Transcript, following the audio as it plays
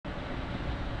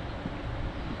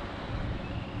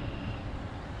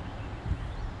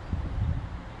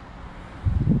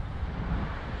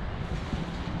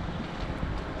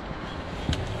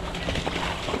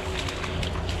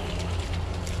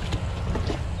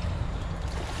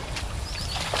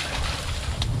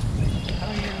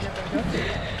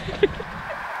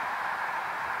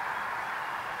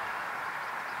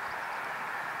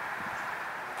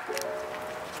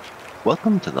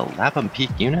Welcome to the Lapham Peak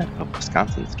unit of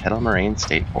Wisconsin's Kettle Moraine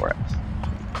State Forest.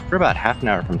 We're about half an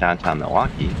hour from downtown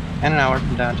Milwaukee and an hour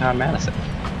from downtown Madison.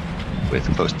 With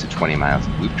close to 20 miles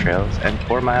of loop trails and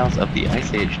 4 miles of the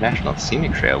Ice Age National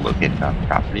Scenic Trail located on the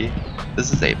property,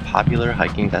 this is a popular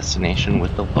hiking destination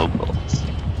with the locals.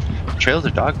 The trails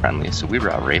are dog-friendly, so we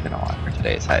brought Raven along for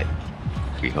today's hike.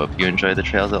 We hope you enjoy the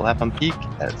trails at Lapham Peak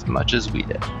as much as we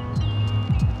did.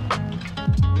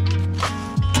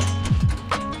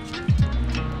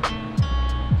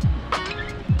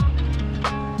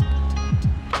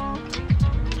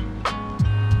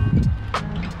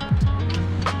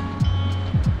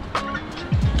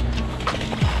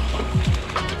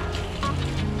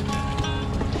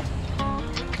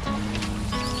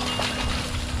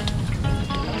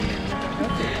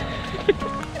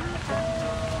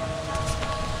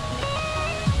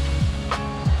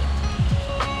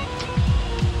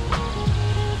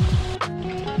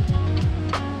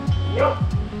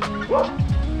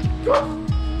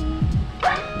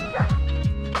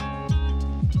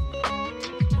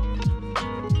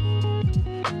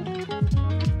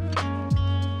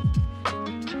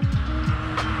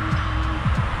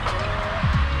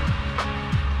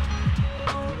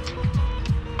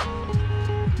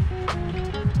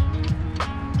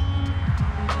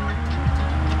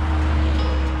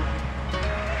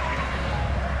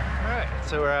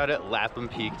 So we're out at Lapham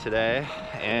Peak today,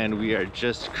 and we are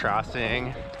just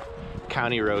crossing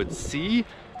County Road C.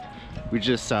 We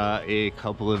just saw a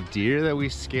couple of deer that we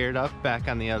scared up back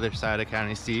on the other side of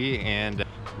County C, and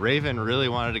Raven really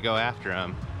wanted to go after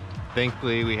them.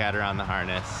 Thankfully, we had her on the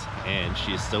harness, and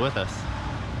she's still with us.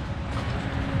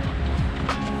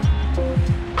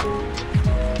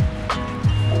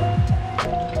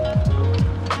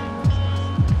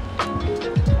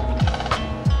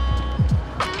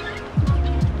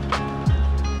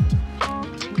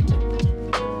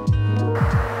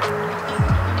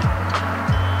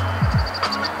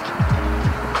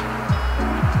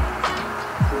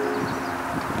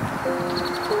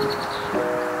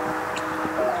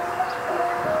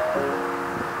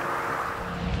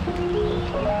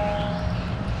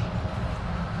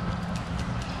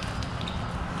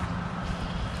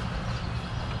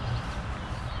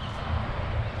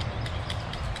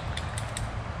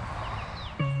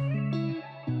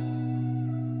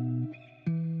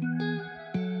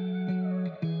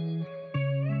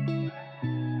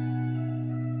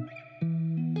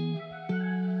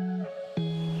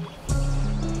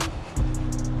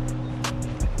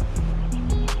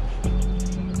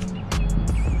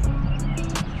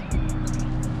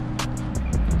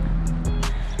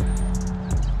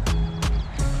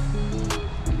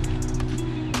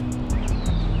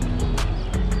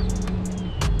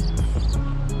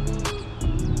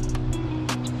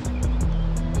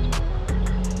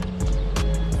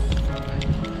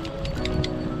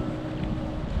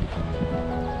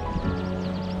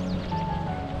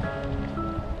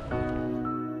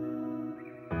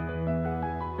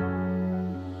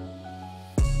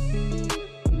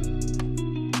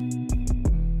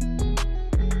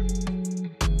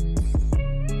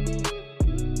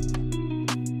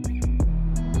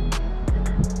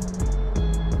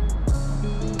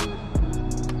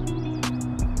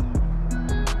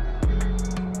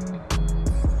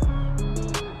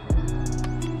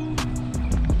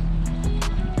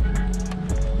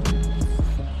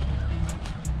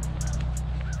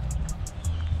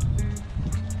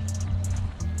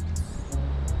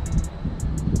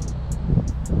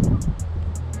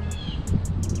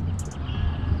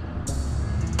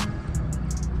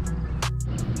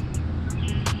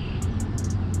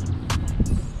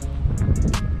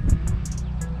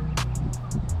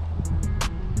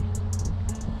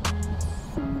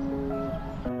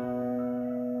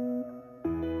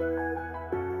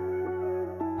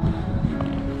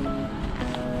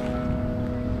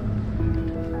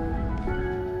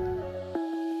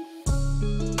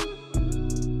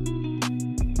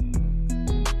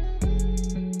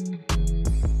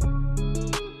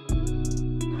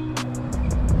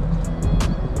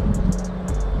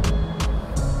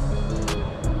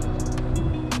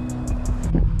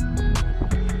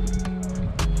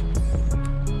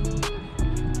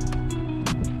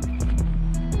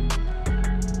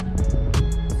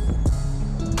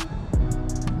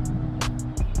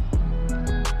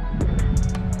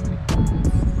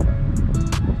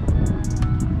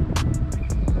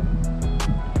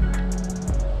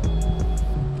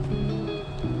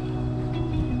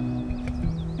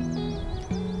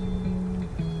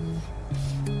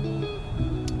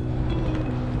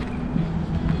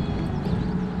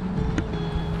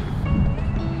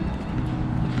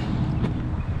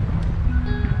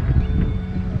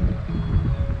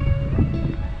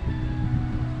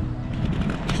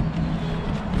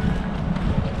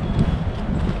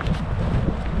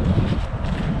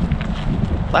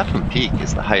 Lapham Peak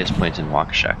is the highest point in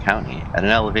Waukesha County at an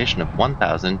elevation of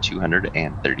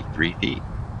 1,233 feet.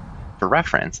 For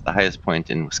reference, the highest point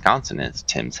in Wisconsin is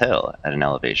Timms Hill at an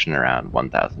elevation around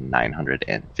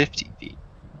 1,950 feet.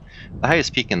 The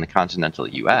highest peak in the continental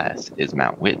U.S. is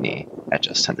Mount Whitney at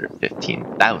just under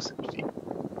 15,000 feet.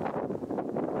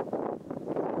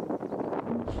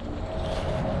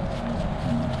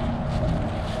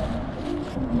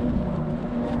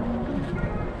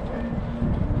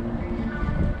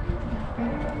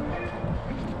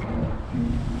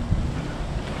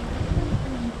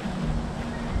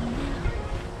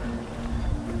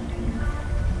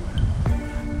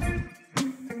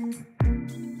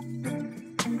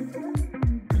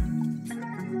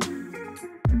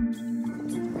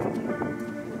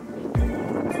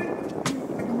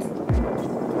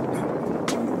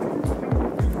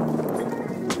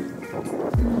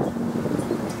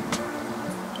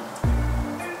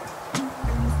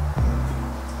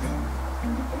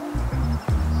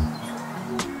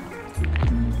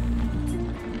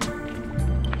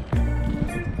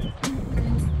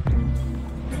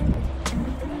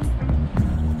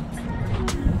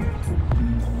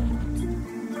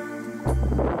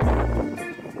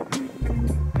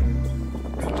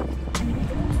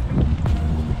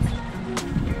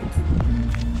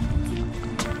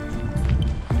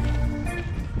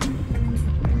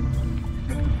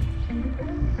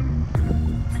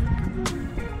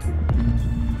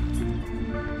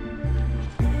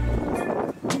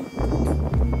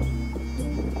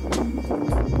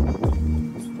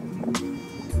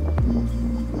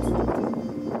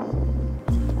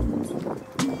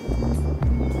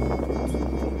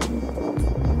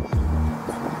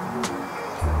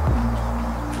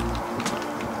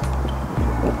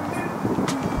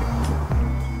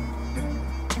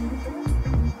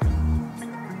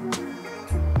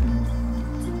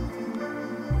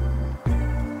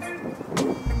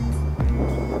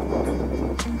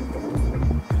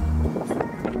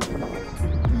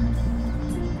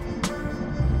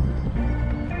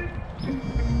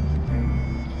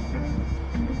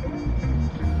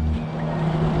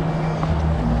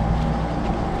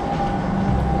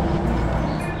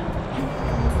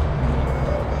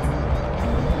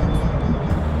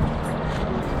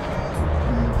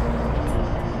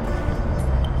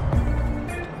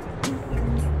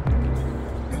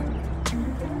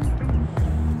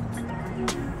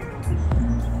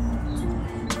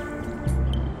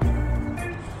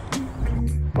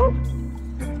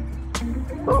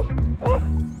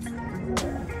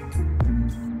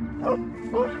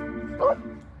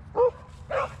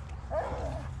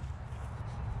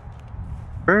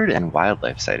 Bird and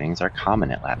wildlife sightings are common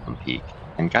at Lapham Peak,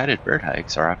 and guided bird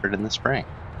hikes are offered in the spring.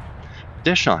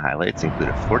 Additional highlights include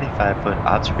a 45-foot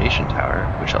observation tower,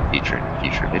 which I'll feature in a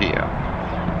future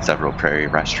video, several prairie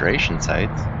restoration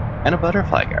sites, and a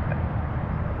butterfly garden.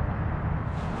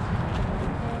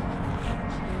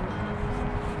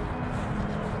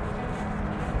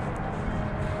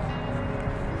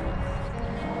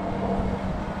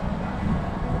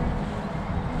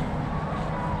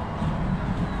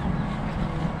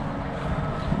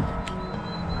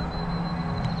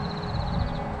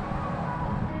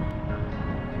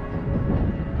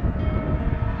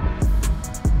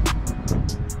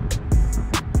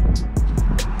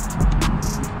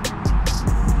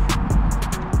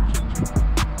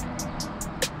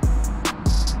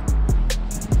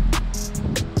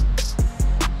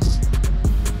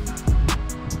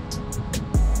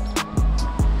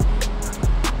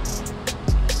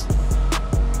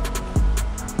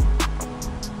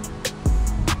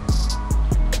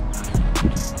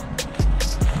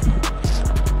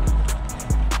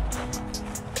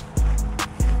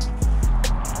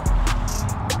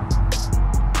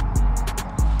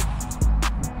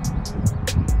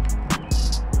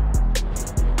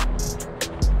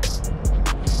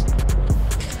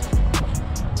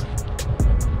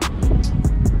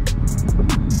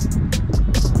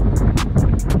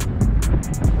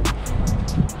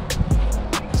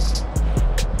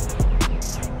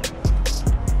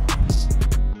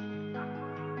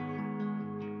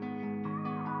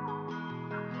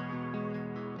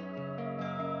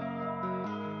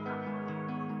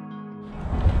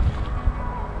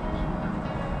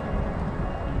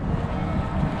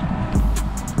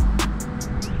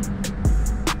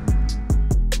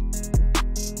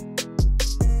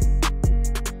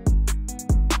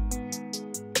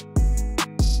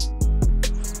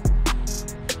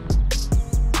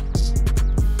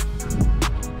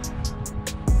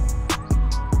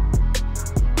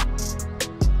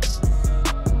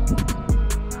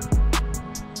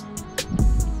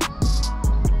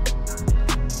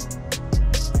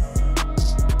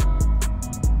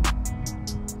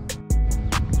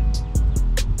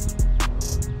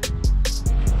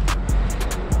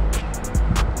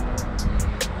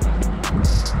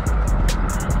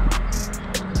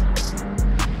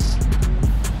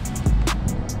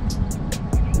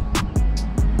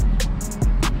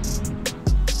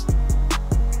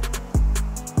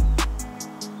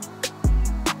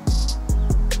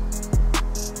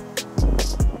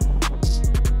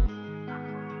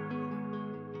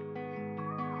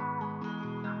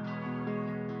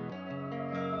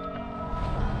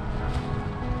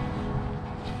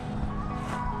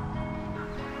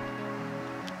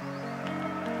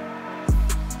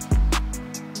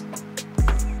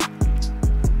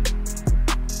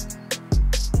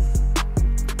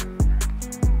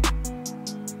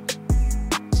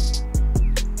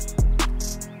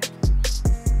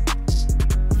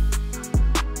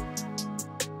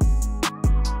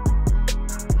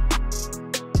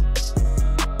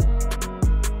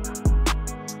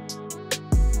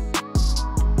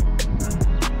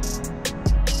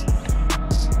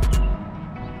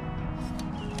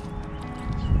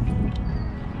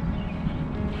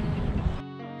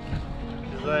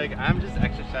 like I'm just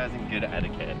exercising good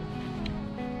etiquette.